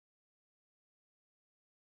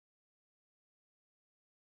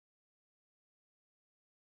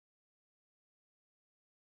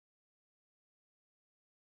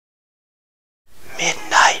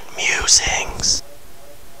Musings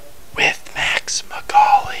with Max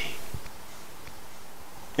Macaulay.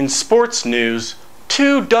 In sports news,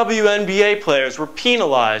 2 WNBA players were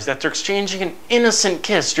penalized after exchanging an innocent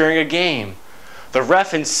kiss during a game. The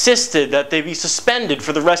ref insisted that they be suspended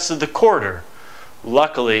for the rest of the quarter.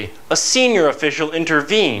 Luckily, a senior official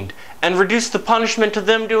intervened and reduced the punishment to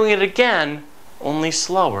them doing it again, only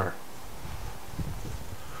slower.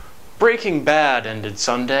 Breaking Bad ended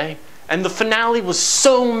Sunday, and the finale was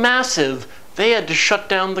so massive they had to shut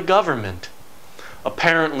down the government.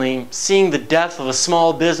 Apparently, seeing the death of a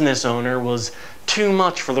small business owner was too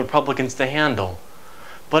much for the Republicans to handle.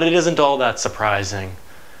 But it isn't all that surprising.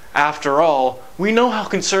 After all, we know how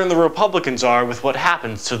concerned the Republicans are with what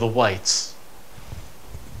happens to the whites.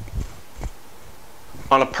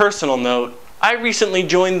 On a personal note, I recently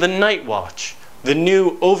joined the Night Watch, the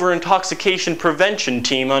new over-intoxication prevention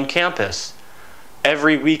team on campus.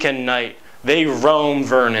 Every weekend night, they roam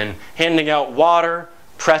Vernon, handing out water,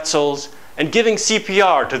 pretzels, and giving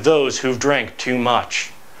CPR to those who've drank too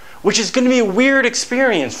much. Which is going to be a weird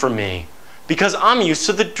experience for me, because I'm used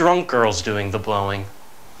to the drunk girls doing the blowing.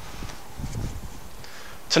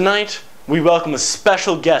 Tonight, we welcome a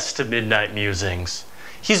special guest to Midnight Musings.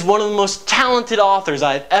 He's one of the most talented authors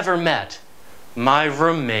I've ever met, my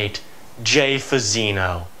roommate, Jay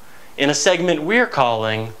Fazzino, in a segment we're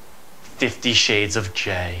calling 50 Shades of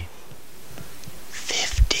Jay.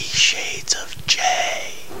 50 Shades of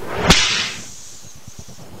Jay.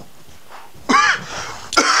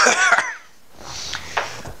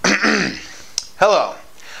 Hello,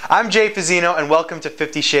 I'm Jay Fazzino and welcome to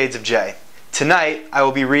 50 Shades of Jay. Tonight, I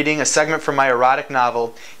will be reading a segment from my erotic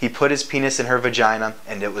novel, He Put His Penis in Her Vagina,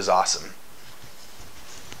 and It Was Awesome.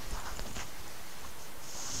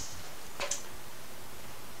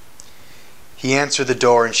 He answered the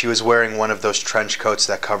door and she was wearing one of those trench coats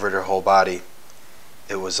that covered her whole body.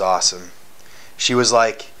 It was awesome. She was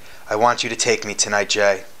like, "I want you to take me tonight,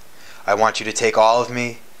 Jay. I want you to take all of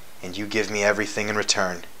me, and you give me everything in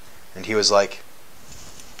return." And he was like,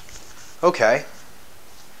 "Okay."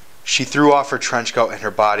 She threw off her trench coat and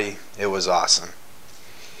her body. It was awesome.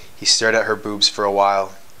 He stared at her boobs for a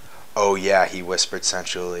while. "Oh yeah," he whispered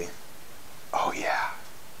sensually. "Oh yeah."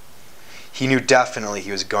 He knew definitely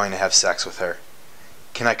he was going to have sex with her.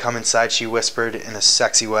 "Can I come inside?" she whispered in a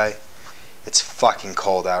sexy way. "It's fucking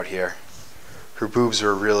cold out here." Her boobs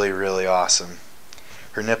were really, really awesome.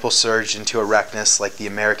 Her nipples surged into erectness like the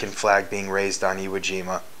American flag being raised on Iwo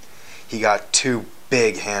Jima. He got 2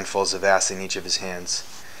 big handfuls of ass in each of his hands.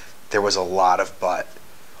 There was a lot of butt.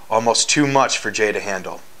 Almost too much for Jay to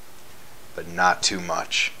handle. But not too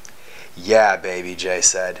much. "Yeah, baby," Jay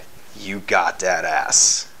said. "You got that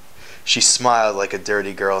ass." She smiled like a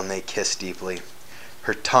dirty girl and they kissed deeply.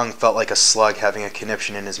 Her tongue felt like a slug having a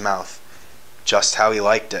conniption in his mouth. Just how he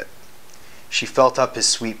liked it. She felt up his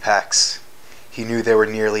sweet pecs. He knew they were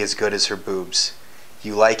nearly as good as her boobs.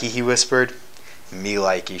 "You likey?" he whispered. "Me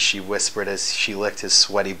likey," she whispered as she licked his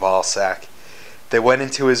sweaty ball sack. They went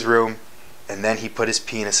into his room, and then he put his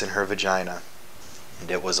penis in her vagina. And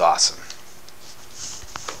it was awesome.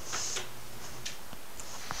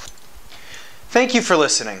 Thank you for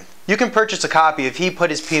listening. You can purchase a copy of He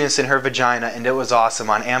Put His Penis in Her Vagina and It Was Awesome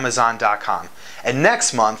on Amazon.com. And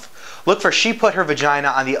next month, look for She Put Her Vagina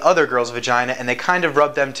on the Other Girl's Vagina and They Kind of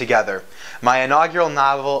Rubbed Them Together, my inaugural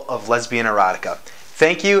novel of lesbian erotica.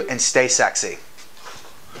 Thank you and stay sexy.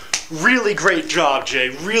 Really great job, Jay.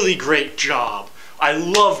 Really great job. I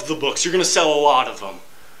loved the books. You're going to sell a lot of them.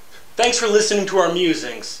 Thanks for listening to our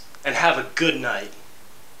musings, and have a good night.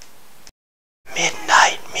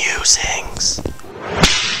 Midnight Musings.